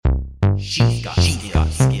She's got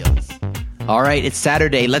skills. All right, it's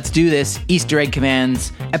Saturday. Let's do this. Easter Egg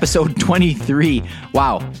Commands, episode 23.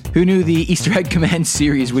 Wow, who knew the Easter Egg Commands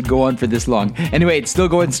series would go on for this long? Anyway, it's still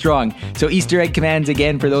going strong. So Easter Egg Commands,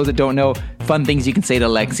 again, for those that don't know, fun things you can say to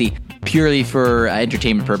Lexi, purely for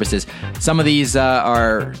entertainment purposes. Some of these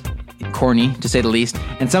are corny, to say the least,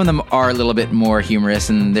 and some of them are a little bit more humorous,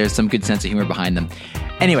 and there's some good sense of humor behind them.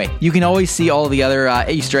 Anyway, you can always see all the other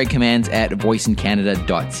Easter egg commands at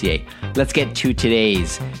voiceincanada.ca. Let's get to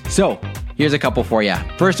today's. So, here's a couple for you.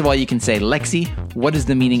 First of all, you can say, Lexi, what is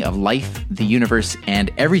the meaning of life, the universe,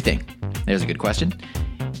 and everything? There's a good question.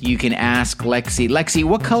 You can ask Lexi,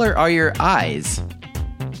 what color are your eyes?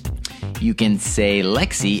 You can say,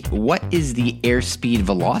 Lexi, what is the airspeed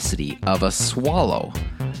velocity of a swallow?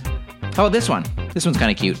 How about this one? This one's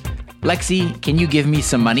kind of cute. Lexi, can you give me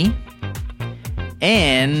some money?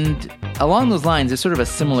 And along those lines, there's sort of a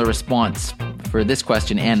similar response for this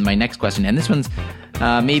question and my next question. And this one's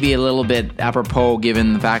maybe a little bit apropos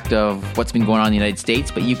given the fact of what's been going on in the United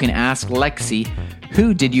States. But you can ask Lexi,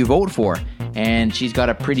 who did you vote for? And she's got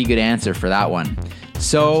a pretty good answer for that one.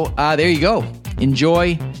 So there you go.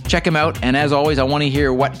 Enjoy, check them out. And as always, I want to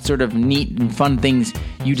hear what sort of neat and fun things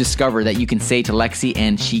you discover that you can say to Lexi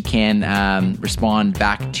and she can respond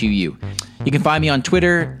back to you. You can find me on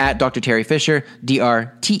Twitter at Dr. Terry Fisher,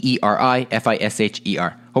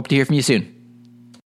 DrTerifisher. Hope to hear from you soon.